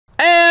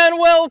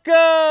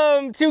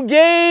Welcome to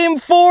game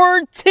 14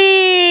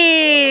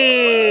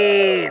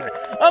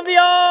 of the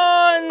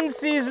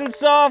on-season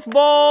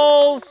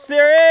softball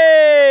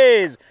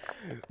series.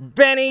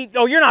 Benny,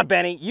 oh, you're not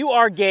Benny, you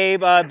are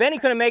Gabe. Benny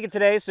couldn't make it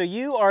today, so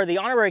you are the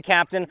honorary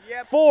captain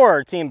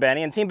for Team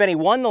Benny, and Team Benny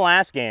won the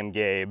last game,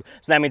 Gabe.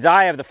 So that means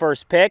I have the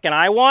first pick, and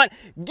I want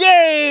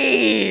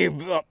Gabe!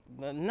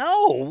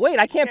 No, wait,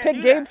 I can't pick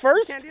Gabe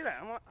first? Can't do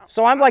that.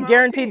 So I'm like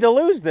guaranteed to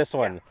lose this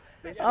one.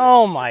 Yeah,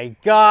 oh my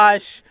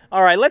gosh.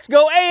 All right, let's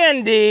go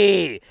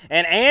Andy.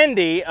 And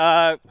Andy,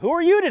 who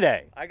are you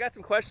today? I got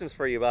some questions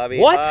for you, Bobby.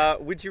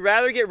 What? Would you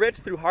rather get rich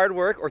through hard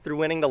work or through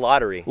winning the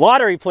lottery?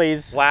 Lottery,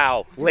 please.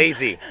 Wow,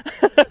 lazy.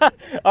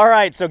 All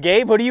right, so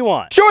Gabe, who do you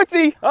want?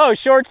 Shortsy! Oh,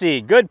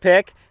 Shortsy, good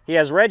pick. He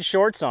has red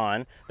shorts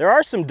on. There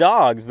are some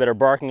dogs that are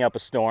barking up a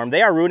storm.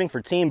 They are rooting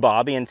for Team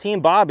Bobby, and Team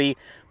Bobby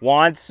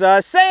wants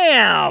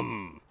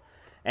Sam.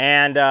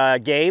 And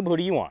Gabe, who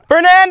do you want?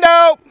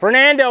 Fernando!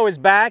 Fernando is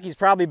back. He's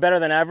probably better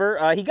than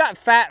ever. He got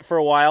fat for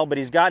a while, but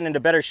he's gotten into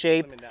better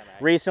shape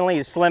recently.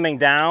 He's slimming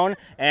down.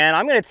 And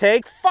I'm going to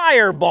take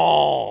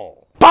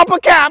Fireball. Papa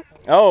Cap!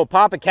 Oh,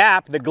 Papa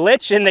Cap, the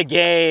glitch in the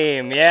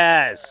game.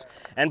 Yes.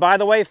 And by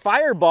the way,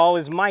 Fireball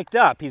is mic'd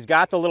up. He's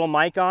got the little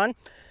mic on.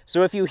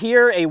 So if you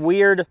hear a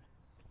weird,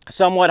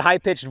 somewhat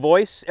high-pitched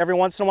voice every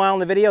once in a while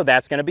in the video,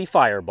 that's going to be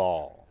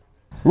Fireball.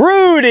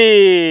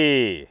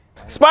 Rudy!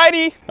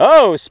 Spidey!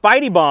 Oh,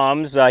 Spidey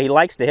bombs. He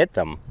likes to hit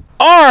them.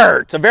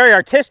 Art! A very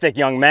artistic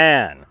young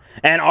man.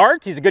 And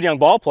Art, he's a good young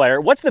ball player.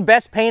 What's the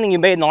best painting you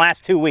made in the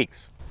last 2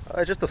 weeks?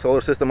 Just the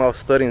solar system. I was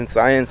studying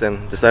science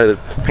and decided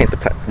to paint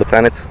the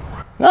planets.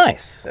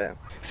 Nice. Yeah.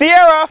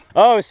 Sierra!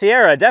 Oh,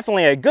 Sierra,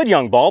 definitely a good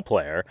young ball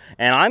player.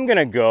 And I'm going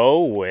to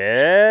go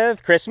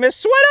with Christmas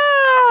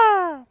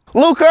Sweater!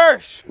 Lou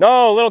Kirsch!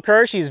 Oh, little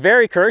Kirsch, he's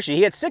very Kirschy.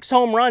 He had 6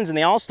 home runs in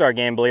the All-Star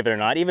game, believe it or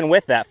not, even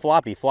with that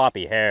floppy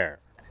hair.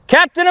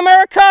 Captain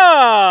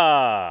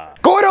America!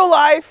 Gordo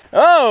Life!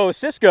 Oh,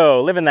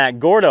 Cisco, living that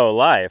Gordo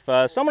life.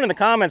 Someone in the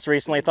comments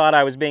recently thought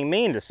I was being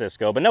mean to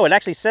Cisco, but no, it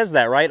actually says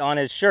that right on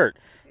his shirt.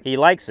 He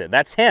likes it.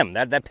 That's him.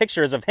 That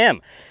picture is of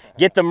him.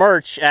 Get the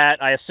merch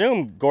at, I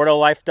assume,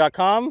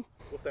 gordolife.com?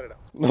 We'll set it up.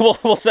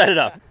 We'll set it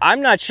up.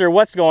 I'm not sure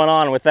what's going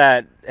on with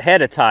that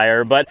head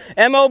attire, but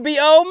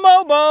M-O-B-O,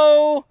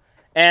 Mobo!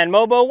 And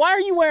Mobo, why are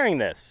you wearing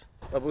this?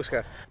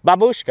 Babushka.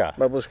 Babushka.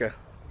 Babushka.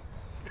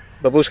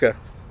 Babushka.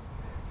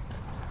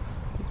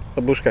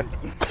 Babushka.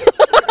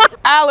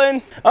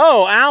 Alan!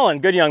 Oh, Alan,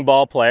 good young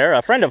ball player,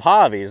 a friend of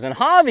Javi's. And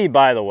Javi,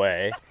 by the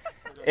way,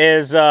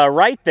 is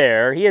right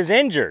there. He is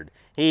injured.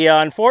 He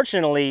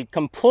unfortunately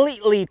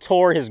completely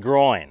tore his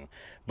groin,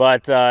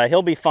 but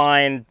he'll be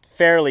fine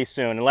fairly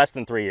soon, in less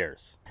than 3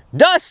 years.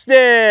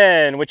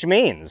 Dustin, which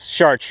means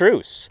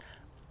chartreuse.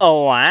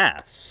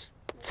 Alas.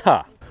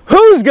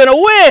 Who's gonna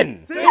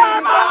win?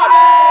 Team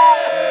Bobby!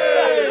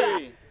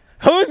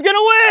 Who's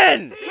gonna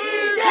win?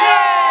 Team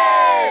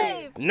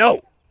Gabe!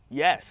 No.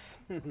 Yes.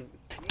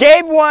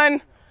 Gabe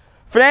 1,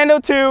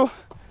 Fernando 2,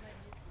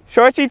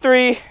 Shortsy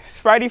 3,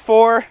 Spidey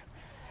 4,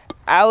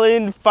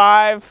 Alan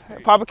 5,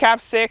 Papa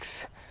Cap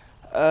 6,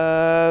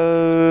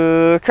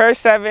 Kirsch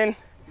 7,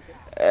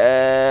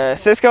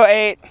 Cisco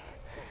 8,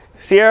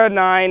 Sierra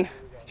 9,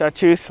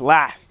 Chartreuse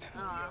last.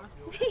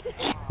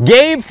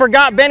 Gabe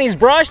forgot Benny's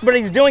brush, but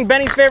he's doing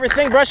Benny's favorite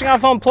thing, brushing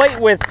off home plate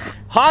with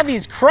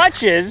Javi's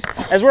crutches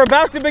as we're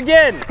about to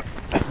begin.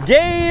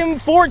 Game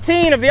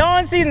 14 of the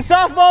on-season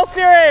softball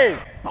series.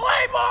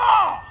 Play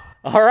ball!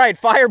 All right,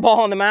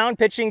 Fireball on the mound,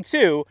 pitching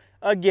to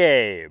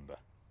Gabe.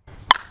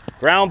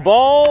 Ground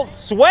ball,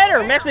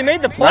 Sweater actually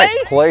made the play.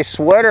 Nice play,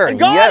 Sweater. And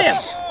got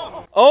Yes. him.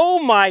 Oh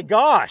my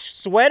gosh,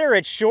 Sweater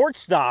at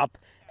shortstop,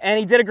 and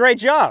he did a great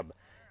job.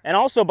 And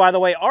also, by the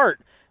way,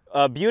 Art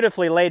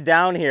beautifully laid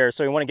down here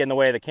so he wouldn't get in the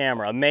way of the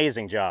camera.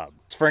 Amazing job.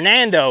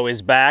 Fernando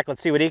is back.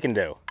 Let's see what he can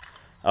do.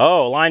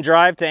 Oh, line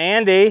drive to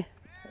Andy.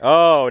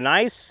 Oh,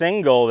 nice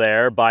single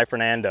there by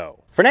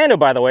Fernando. Fernando,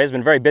 by the way, has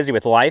been very busy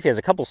with life. He has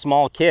a couple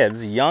small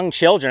kids, young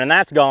children, and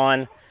that's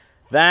gone.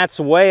 That's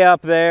way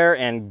up there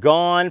and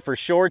gone for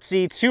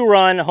Shortsy.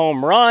 2-run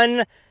home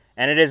run,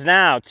 and it is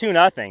now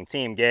 2-0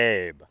 Team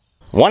Gabe.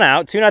 1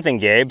 out, 2-0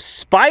 Gabe.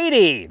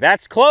 Spidey,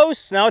 that's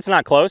close. No, it's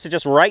not close. It's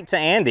just right to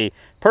Andy.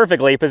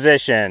 Perfectly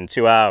positioned,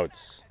 2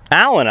 outs.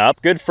 Alan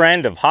up, good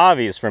friend of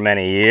Javi's for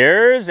many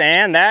years,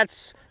 and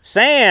that's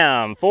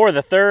Sam for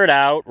the 3rd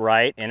out,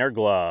 right inner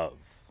glove.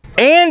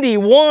 Andy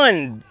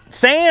 1,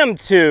 Sam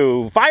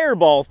 2,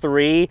 Fireball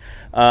 3,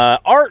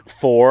 Art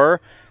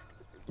 4,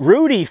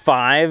 Rudy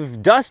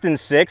 5, Dustin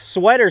 6,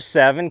 Sweater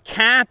 7,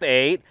 Cap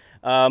 8,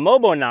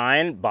 Mobo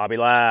 9, Bobby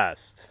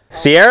last.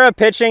 Sierra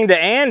pitching to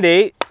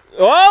Andy.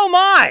 Oh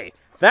my!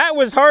 That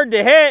was hard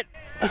to hit.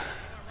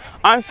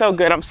 I'm so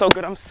good, I'm so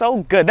good, I'm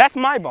so good. That's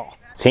my ball.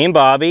 Team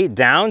Bobby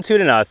down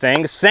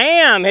 2-0.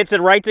 Sam hits it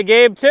right to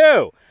Gabe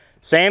too.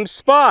 Same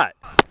spot.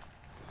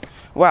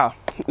 Wow,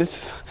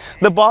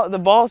 the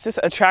ball's just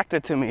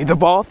attracted to me. The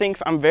ball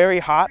thinks I'm very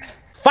hot.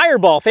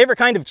 Fireball, favorite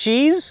kind of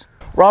cheese?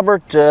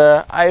 Robert,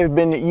 I have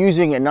been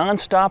using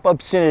non-stop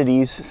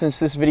obscenities since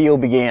this video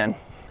began.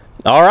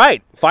 All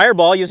right,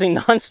 Fireball using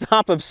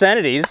non-stop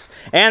obscenities,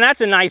 and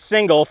that's a nice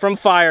single from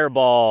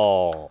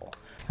Fireball.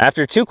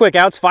 After 2 quick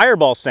outs,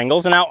 Fireball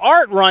singles, and now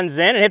Art runs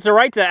in and hits it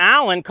right to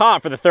Allen,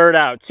 caught for the 3rd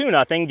out.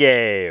 2-0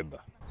 Gabe.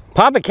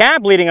 Papa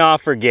Cap leading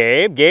off for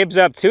Gabe. Gabe's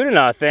up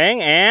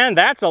 2-0, and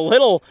that's a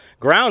little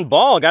ground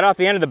ball. Got off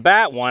the end of the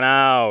bat, 1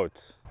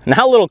 out.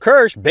 Now little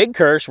Kirsch, Big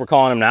Kirsch we're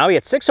calling him now. He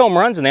had 6 home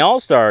runs in the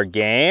All-Star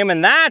game,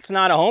 and that's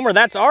not a homer.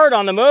 That's Art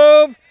on the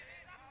move.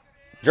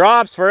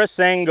 Drops for a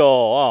single.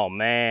 Oh,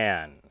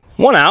 man.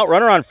 1 out,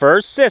 runner on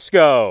first,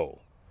 Cisco.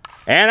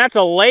 And that's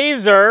a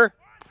laser.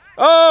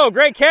 Oh,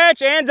 great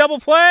catch and double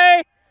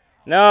play.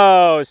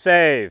 No,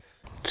 safe.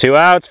 2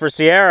 outs for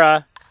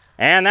Sierra.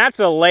 And that's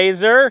a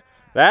laser.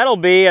 That'll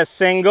be a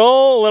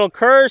single. Little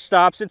Kirsch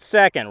stops at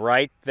second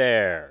right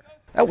there.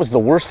 That was the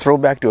worst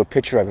throwback to a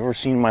pitcher I've ever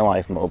seen in my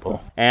life,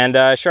 Mobo. And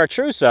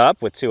Chartreuse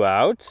up with 2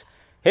 outs.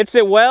 Hits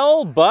it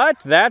well, but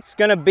that's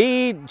going to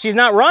be, she's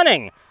not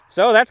running.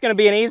 So that's going to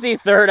be an easy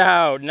 3rd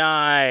out.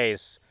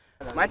 Nice.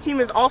 My team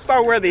is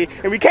all-star worthy,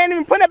 and we can't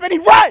even put up any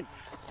runs!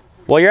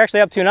 Well, you're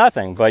actually up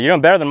 2-0, but you're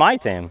doing better than my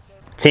team.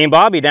 Team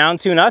Bobby down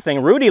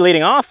 2-0. Rudy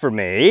leading off for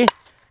me.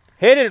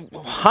 Hit it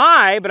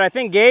high, but I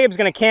think Gabe's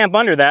going to camp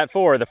under that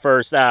for the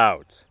 1st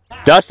out.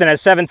 Dustin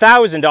has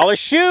 $7,000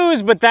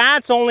 shoes, but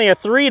that's only a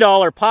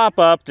 $3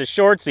 pop-up to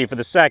Shortsy for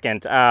the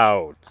 2nd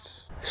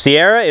out.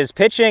 Sierra is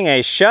pitching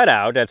a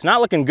shutout. That's not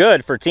looking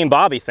good for Team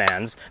Bobby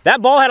fans.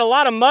 That ball had a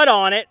lot of mud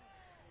on it,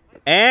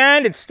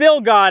 and it still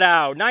got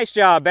out. Nice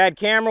job, bad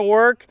camera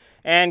work.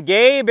 And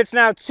Gabe, it's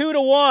now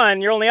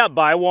 2-1. You're only up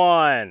by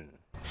 1.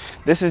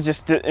 This is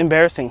just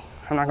embarrassing.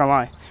 I'm not gonna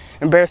lie.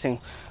 Embarrassing.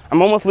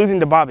 I'm almost losing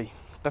to Bobby.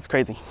 That's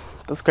crazy.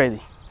 That's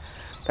crazy.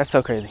 That's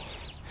so crazy.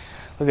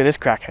 Look at this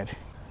crackhead.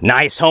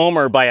 Nice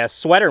homer by a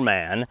sweater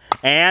man.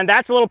 And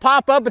that's a little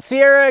pop-up, but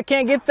Sierra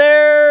can't get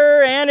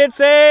there. And it's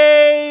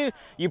a...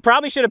 You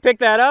probably should have picked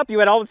that up. You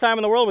had all the time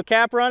in the world with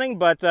Cap running,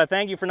 but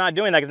thank you for not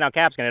doing that, because now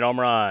Cap's going to hit home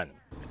run.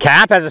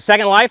 Cap has a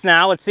 2nd life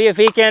now. Let's see if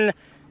he can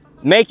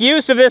make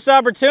use of this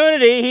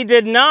opportunity. He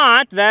did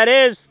not. That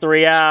is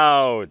 3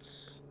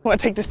 outs. I want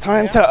to take this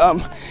time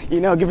to,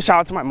 give a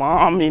shout out to my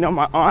mom,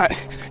 my aunt,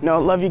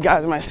 love you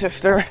guys, my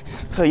sister.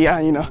 So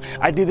yeah,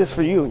 I do this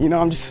for you,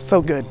 I'm just so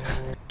good.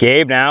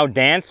 Gabe now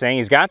dancing.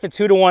 He's got the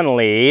 2-1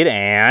 lead,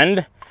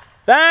 and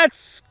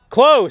that's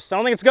close. I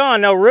don't think it's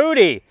gone. No,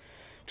 Rudy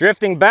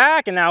drifting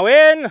back and now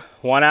in.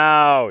 1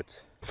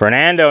 out.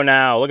 Fernando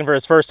now looking for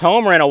his first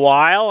homer in a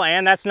while,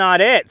 and that's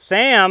not it.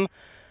 Sam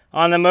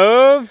on the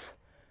move.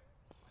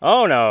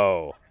 Oh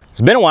no. It's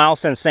been a while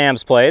since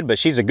Sam's played, but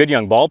she's a good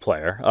young ball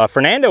player.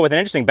 Fernando with an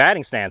interesting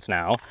batting stance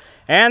now,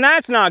 and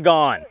that's not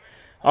gone.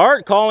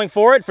 Art calling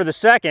for it for the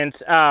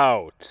 2nd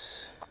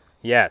out.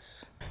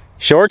 Yes.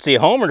 Shortsy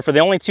homered for the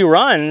only 2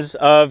 runs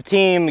of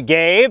Team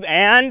Gabe,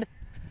 and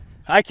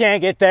I can't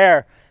get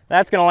there.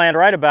 That's going to land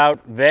right about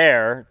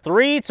there.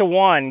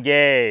 3-1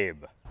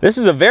 Gabe. This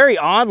is a very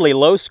oddly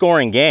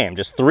low-scoring game.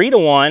 Just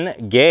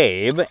 3-1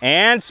 Gabe,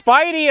 and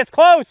Spidey, it's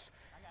close.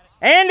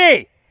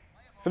 Andy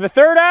for the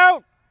 3rd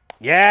out.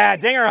 Yeah,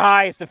 dinger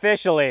heist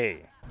officially.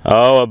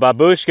 Oh,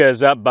 Babushka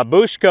is up.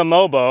 Babushka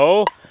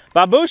Mobo.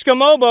 Babushka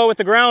Mobo with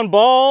the ground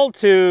ball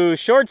to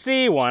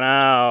Shortsy. 1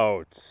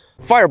 out.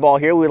 Fireball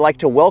here. We'd like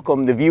to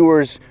welcome the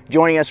viewers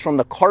joining us from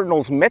the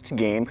Cardinals-Mets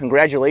game.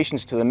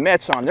 Congratulations to the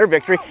Mets on their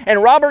victory.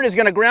 And Robert is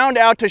going to ground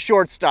out to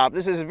shortstop.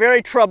 This is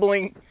very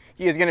troubling.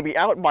 He is going to be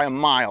out by a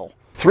mile.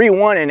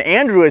 3-1, and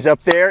Andrew is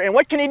up there. And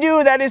what can he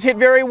do? That is hit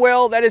very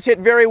well. That is hit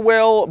very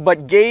well.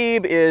 But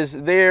Gabe is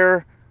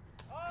there.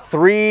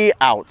 3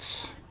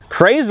 outs.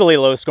 Crazily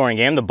low-scoring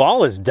game. The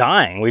ball is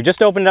dying. We've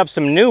just opened up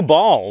some new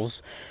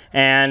balls,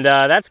 and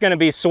that's going to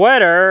be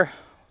Sweater.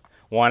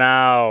 1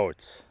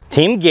 out.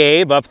 Team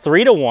Gabe up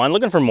 3-1,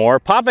 looking for more.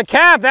 Papa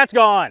Cap, that's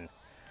gone.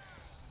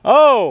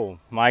 Oh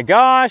my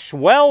gosh,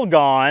 well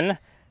gone,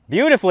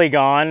 beautifully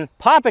gone.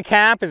 Papa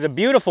Cap is a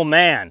beautiful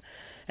man,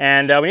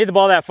 and we need the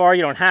ball that far.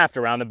 You don't have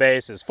to round the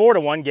bases.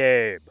 4-1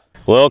 Gabe.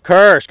 Lil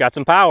Kirsch got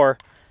some power.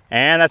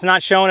 And that's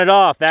not showing it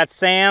off. That's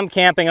Sam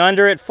camping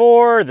under it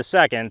for the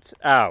 2nd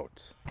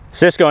out.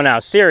 Cisco now,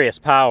 serious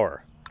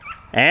power.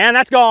 And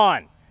that's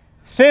gone.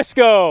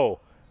 Cisco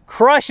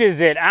crushes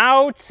it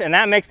out, and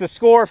that makes the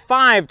score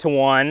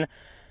 5-1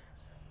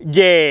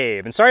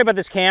 Gabe. And sorry about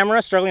this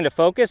camera, struggling to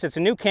focus. It's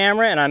a new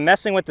camera, and I'm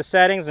messing with the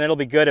settings, and it'll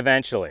be good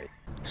eventually.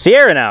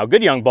 Sierra now,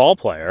 good young ball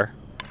player.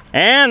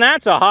 And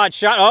that's a hot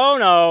shot. Oh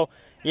no.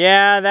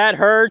 Yeah, that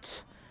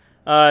hurt.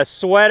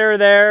 Sweater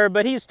there,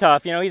 but he's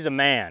tough. He's a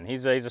man.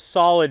 He's a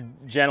solid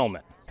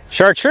gentleman.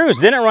 Chartreuse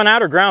didn't run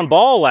out or ground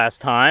ball last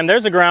time.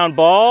 There's a ground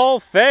ball.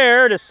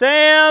 Fair to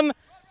Sam.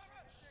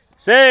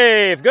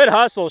 Safe. Good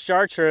hustle,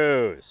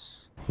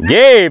 Chartreuse.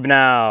 Gabe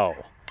now.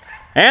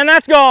 And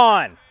that's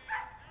gone.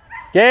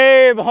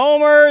 Gabe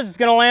homers. It's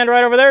going to land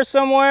right over there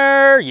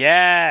somewhere.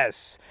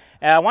 Yes.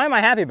 Why am I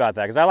happy about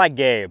that? Because I like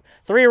Gabe.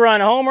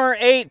 3-run homer,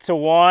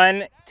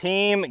 8-1,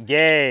 Team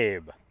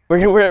Gabe.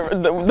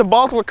 The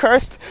balls were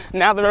cursed,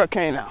 now they're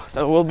okay now,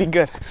 so we'll be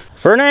good.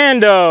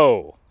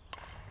 Fernando.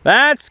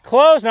 That's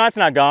close. No, it's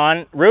not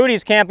gone.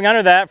 Rudy's camping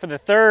under that for the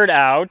 3rd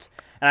out.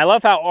 And I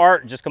love how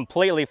Art just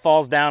completely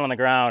falls down on the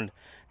ground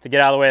to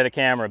get out of the way of the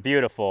camera.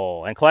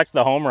 Beautiful. And collects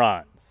the home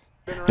runs.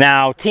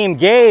 Now, Team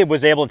Gabe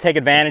was able to take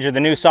advantage of the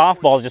new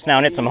softballs just now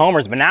and hit some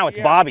homers, but now it's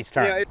Bobby's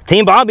turn.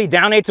 Team Bobby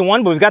down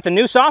 8-1, but we've got the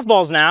new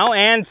softballs now,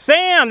 and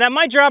Sam, that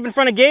might drop in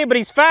front of Gabe, but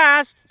he's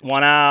fast.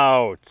 1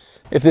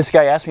 out. If this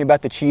guy asks me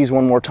about the cheese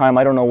one more time,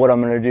 I don't know what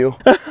I'm going to do.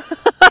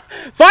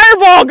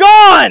 Fireball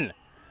gone!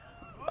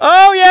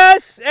 Oh,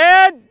 yes,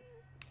 and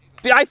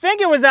I think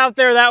it was out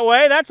there that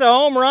way. That's a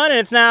home run, and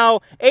it's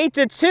now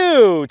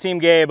 8-2, Team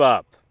Gabe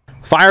up.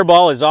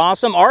 Fireball is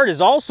awesome. Art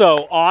is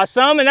also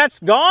awesome, and that's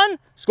gone.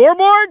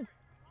 Scoreboard?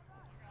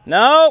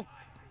 No.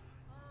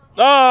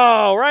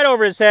 Oh, right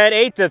over his head,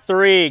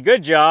 8-3.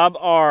 Good job,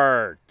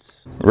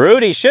 Art.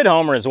 Rudy should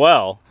homer as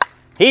well.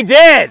 He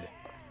did.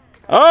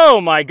 Oh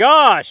my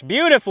gosh,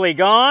 beautifully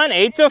gone,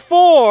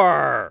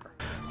 8-4.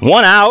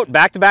 1 out,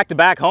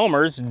 back-to-back-to-back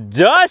homers.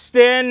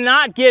 Dustin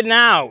not getting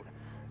out.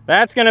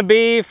 That's gonna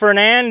be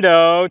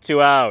Fernando,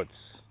 2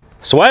 outs.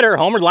 Sweater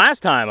homered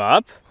last time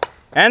up,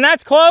 and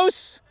that's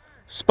close.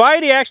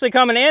 Spidey actually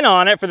coming in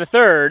on it for the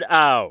 3rd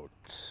out.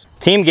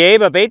 Team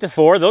Gabe up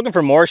 8-4. They're looking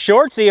for more.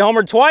 Shortsy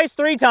homered twice,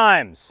 3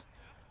 times.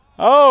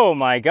 Oh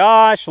my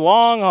gosh,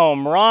 long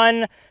home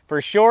run for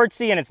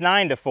Shortsy, and it's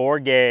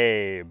 9-4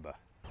 Gabe.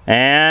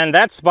 And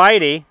that's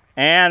Spidey,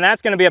 and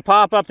that's going to be a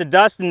pop-up to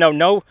Dustin.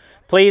 No,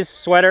 please,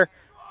 Sweater.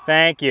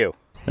 Thank you.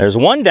 There's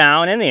 1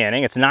 down in the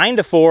inning. It's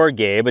 9-4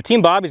 Gabe, but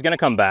Team Bobby's going to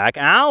come back.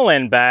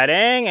 Allen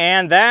batting,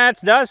 and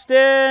that's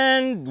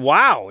Dustin.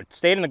 Wow, it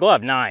stayed in the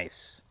glove.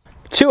 Nice.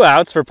 2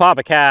 outs for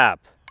Papa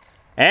Cap.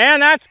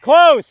 And that's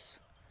close.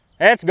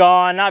 It's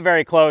gone. Not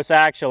very close,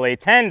 actually.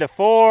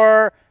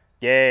 10-4,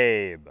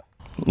 Gabe.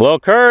 Lil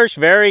Kirsch,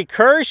 very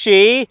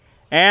Kirshy.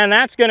 And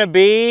that's going to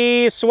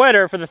be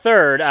Sweater for the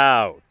 3rd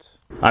out.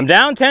 I'm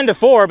down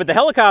 10-4, but the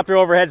helicopter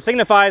overhead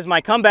signifies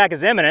my comeback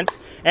is imminent.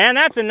 And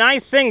that's a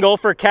nice single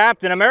for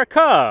Captain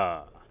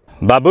America.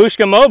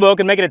 Babushka Mobo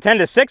can make it a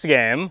 10-6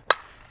 game.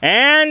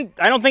 And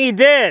I don't think he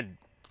did.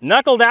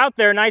 Knuckled out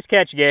there. Nice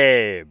catch,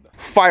 Gabe.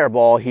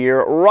 Fireball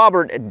here.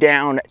 Robert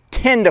down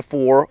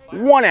 10-4,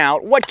 1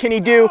 out. What can he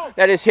do?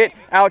 That is hit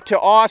out to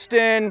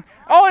Austin.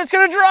 Oh, it's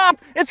going to drop.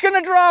 It's going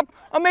to drop.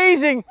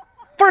 Amazing.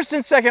 1st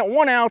and 2nd,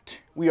 1 out.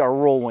 We are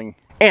rolling.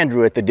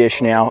 Andrew at the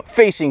dish now,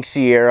 facing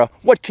Sierra.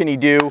 What can he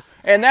do?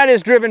 And that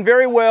is driven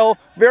very well.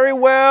 Very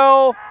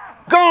well.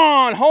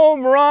 Gone.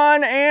 Home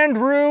run,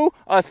 Andrew.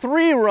 A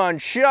 3-run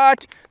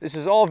shot. This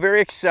is all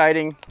very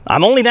exciting.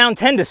 I'm only down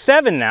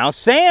 10-7 now.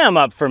 Sam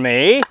up for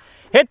me.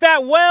 Hit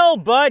that well,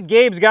 but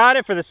Gabe's got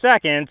it for the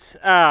 2nd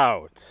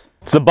out.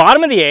 It's the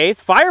bottom of the 8th.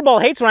 Fireball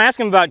hates when I ask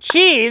him about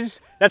cheese.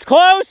 That's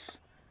close.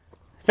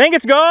 Think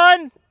it's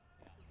gone?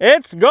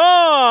 It's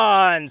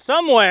gone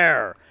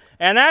somewhere.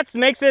 And that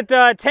makes it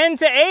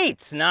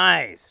 10-8.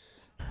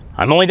 Nice.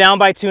 I'm only down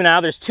by 2 now.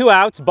 There's 2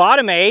 outs.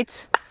 Bottom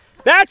 8.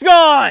 That's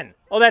gone.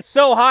 Oh, that's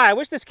so high. I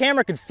wish this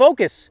camera could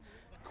focus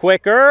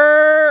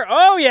quicker.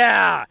 Oh,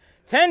 yeah.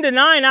 10-9.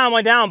 Now I'm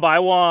only down by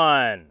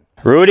 1.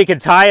 Rudy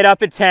could tie it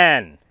up at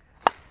 10.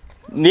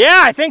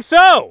 Yeah, I think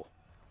so.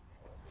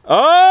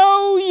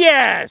 Oh,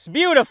 yes.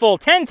 Beautiful.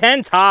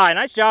 10-10 tie.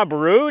 Nice job,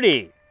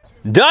 Rudy.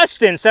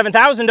 Dustin,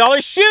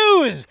 $7,000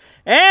 shoes.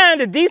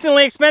 And a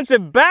decently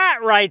expensive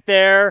bat right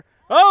there.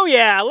 Oh,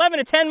 yeah.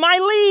 11-10, my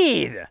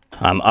lead.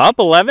 I'm up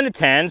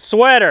 11-10.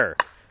 Sweater.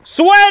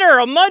 Sweater,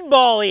 a mud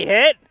ball he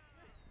hit.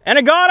 And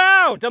it got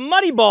out. A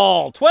muddy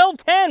ball.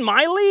 12-10,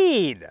 my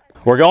lead.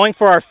 We're going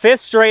for our 5th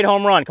straight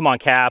home run. Come on,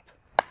 Cap.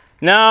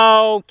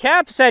 No,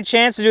 Cap's had a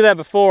chance to do that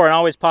before and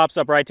always pops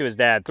up right to his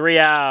dad. 3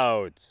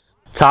 outs.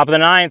 Top of the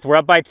 9th, we're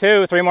up by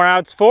 2. 3 more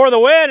outs for the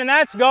win, and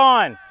that's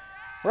gone.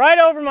 Right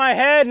over my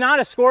head, not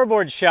a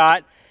scoreboard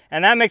shot,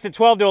 and that makes it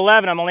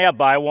 12-11. I'm only up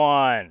by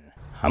 1.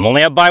 I'm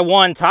only up by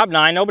 1. Top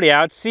 9, nobody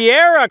out.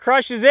 Sierra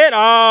crushes it.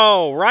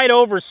 Oh, right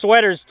over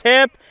Sweater's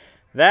tip.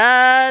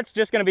 That's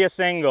just going to be a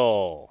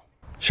single.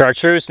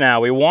 Chartreuse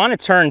now. We want to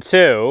turn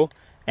 2.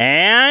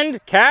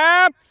 And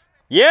Cap.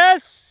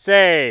 Yes,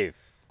 save.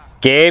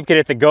 Gabe could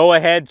hit the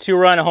go-ahead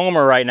 2-run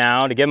homer right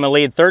now to give him a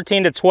lead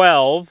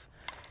 13-12.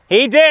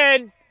 He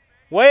did.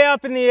 Way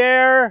up in the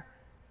air.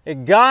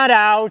 It got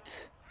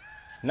out.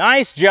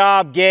 Nice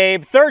job,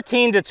 Gabe.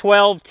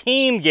 13-12,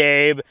 Team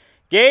Gabe.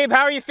 Gabe,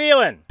 how are you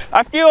feeling?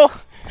 I feel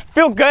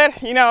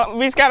good. You know,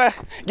 we just got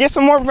to get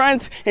some more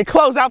runs and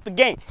close out the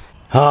game.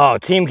 Oh,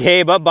 Team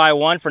Gabe up by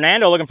 1.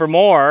 Fernando looking for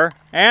more.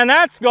 And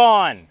that's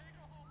gone.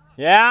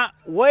 Yeah,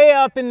 way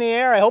up in the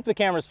air. I hope the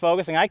camera's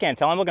focusing. I can't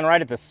tell. I'm looking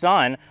right at the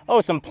sun. Oh,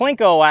 some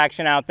Plinko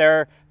action out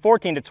there.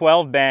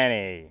 14-12,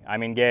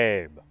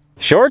 Gabe.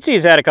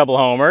 Shortsy's had a couple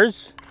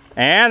homers.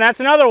 And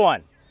that's another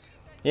one.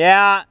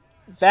 Yeah,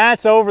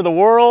 that's over the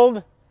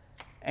world.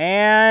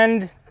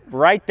 And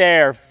right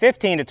there,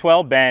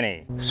 15-12,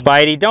 Benny.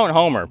 Spidey, don't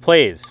homer,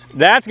 please.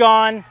 That's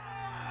gone.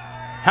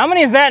 How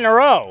many is that in a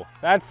row?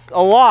 That's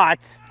a lot.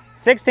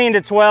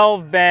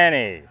 16-12,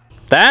 Benny.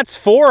 That's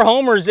 4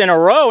 homers in a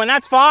row, and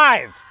that's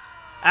 5.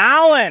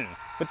 Allen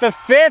with the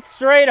 5th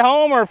straight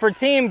homer for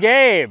Team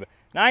Gabe.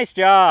 Nice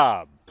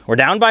job. We're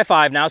down by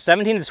 5 now,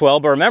 17 to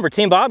 12. But remember,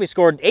 Team Bobby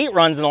scored 8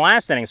 runs in the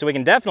last inning, so we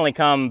can definitely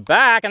come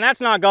back. And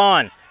that's not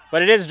gone,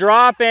 but it is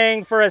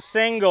dropping for a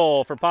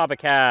single for Papa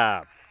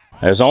Cap.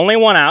 There's only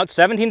 1 out,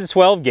 17 to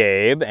 12,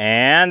 Gabe,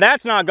 and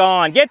that's not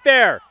gone. Get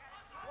there,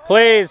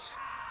 please.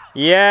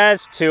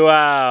 Yes, 2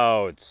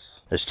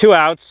 outs. There's 2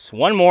 outs,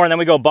 1 more, and then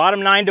we go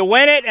bottom 9 to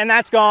win it, and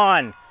that's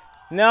gone.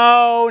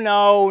 No,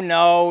 no,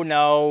 no,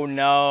 no,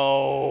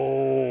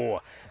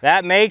 no.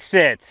 That makes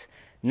it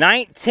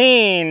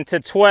 19 to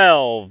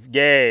 12,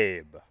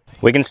 Gabe.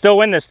 We can still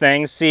win this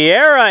thing.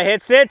 Sierra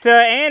hits it to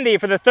Andy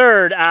for the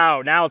 3rd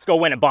out. Now let's go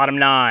win it, bottom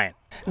 9.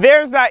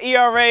 There's that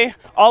ERA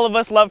all of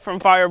us love from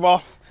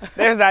Fireball.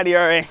 There's that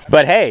ERA.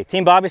 But hey,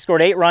 Team Bobby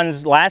scored 8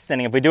 runs last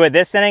inning. If we do it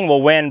this inning,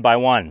 we'll win by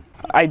 1.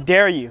 I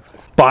dare you.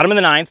 Bottom of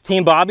the 9th,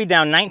 Team Bobby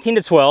down 19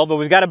 to 12, but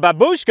we've got a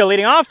babushka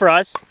leading off for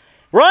us.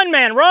 Run,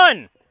 man,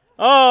 run!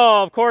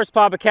 Oh, of course,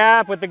 Papa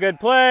Cap with the good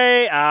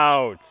play,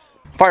 out.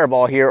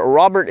 Fireball here,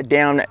 Robert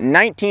down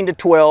 19 to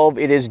 12.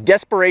 It is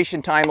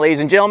desperation time, ladies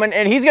and gentlemen,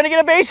 and he's gonna get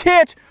a base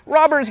hit.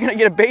 Robert is gonna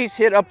get a base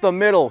hit up the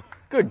middle.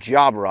 Good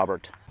job,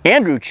 Robert.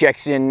 Andrew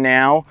checks in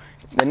now.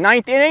 The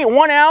 9th inning,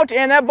 1 out,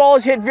 and that ball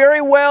is hit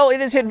very well. It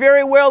is hit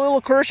very well.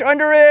 Little Kirsch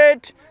under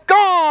it.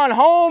 Gone!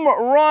 Home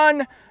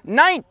run,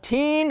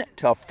 19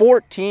 to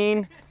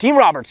 14. Team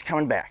Robert's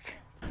coming back.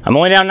 I'm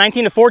only down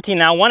 19 to 14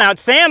 now. 1 out.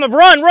 Sam,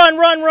 run, run,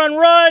 run, run,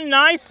 run.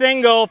 Nice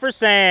single for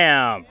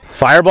Sam.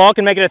 Fireball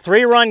can make it a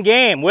 3-run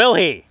game. Will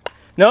he?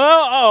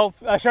 No,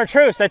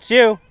 Chartreuse, that's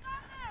you.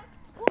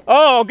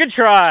 Oh, good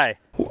try.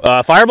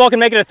 Fireball can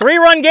make it a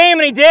 3-run game,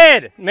 and he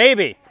did.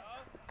 Maybe.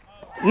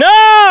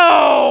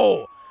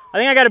 No! I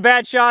think I got a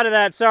bad shot of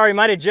that. Sorry,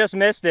 might have just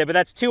missed it, but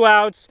that's 2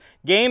 outs.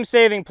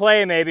 Game-saving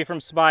play maybe from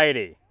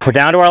Spidey. We're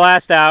down to our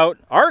last out.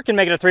 Art can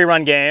make it a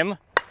 3-run game.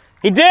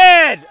 He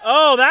did!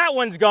 Oh, that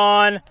one's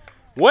gone.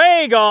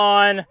 Way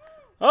gone.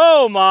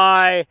 Oh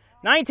my.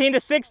 19 to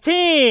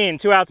 16.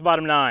 2 outs,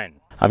 bottom 9.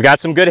 I've got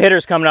some good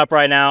hitters coming up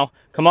right now.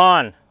 Come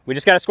on. We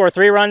just got to score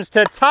 3 runs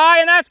to tie,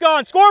 and that's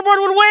gone. Scoreboard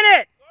would win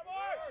it.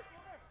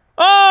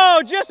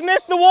 Oh, just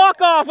missed the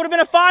walk-off. Would have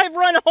been a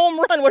 5-run home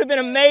run. Would have been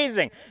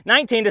amazing.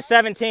 19 to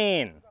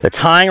 17. The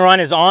tying run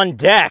is on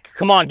deck.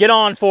 Come on, get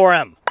on for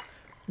him.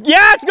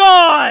 Yeah, it's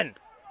gone.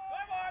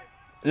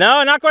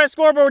 No, not quite a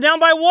scoreboard. We're down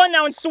by 1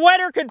 now, and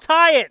Sweater could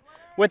tie it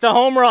with the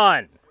home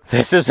run.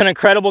 This is an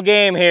incredible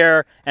game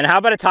here. And how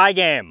about a tie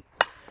game?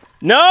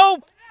 No.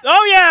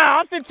 Oh, yeah,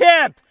 off the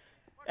tip.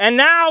 And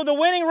now the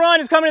winning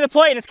run is coming to the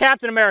plate, and it's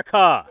Captain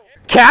America.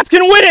 Cap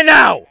can win it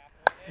now.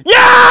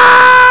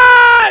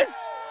 Yes!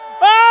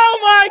 Oh,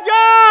 my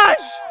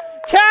gosh!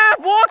 Cap,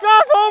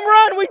 walk-off home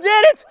run. We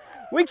did it.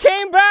 We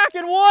came back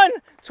and won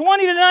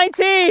 20 to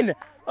 19.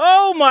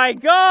 Oh, my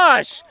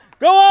gosh.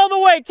 Go all the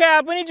way,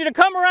 Cap. We need you to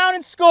come around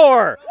and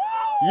score.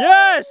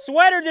 Yes,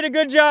 Sweater did a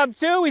good job,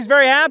 too. He's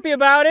very happy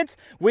about it.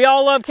 We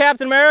all love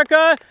Captain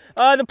America.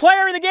 The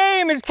player of the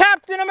game is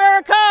Captain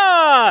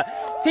America.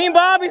 Team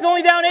Bobby's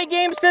only down 8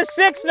 games to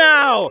 6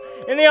 now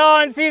in the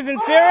on-season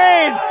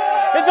series.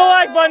 Hit the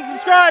like button,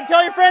 subscribe,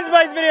 tell your friends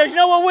about these videos. You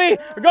know what? We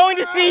are going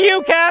to see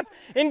you, Cap,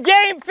 in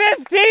Game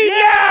 15.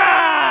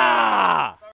 Yeah!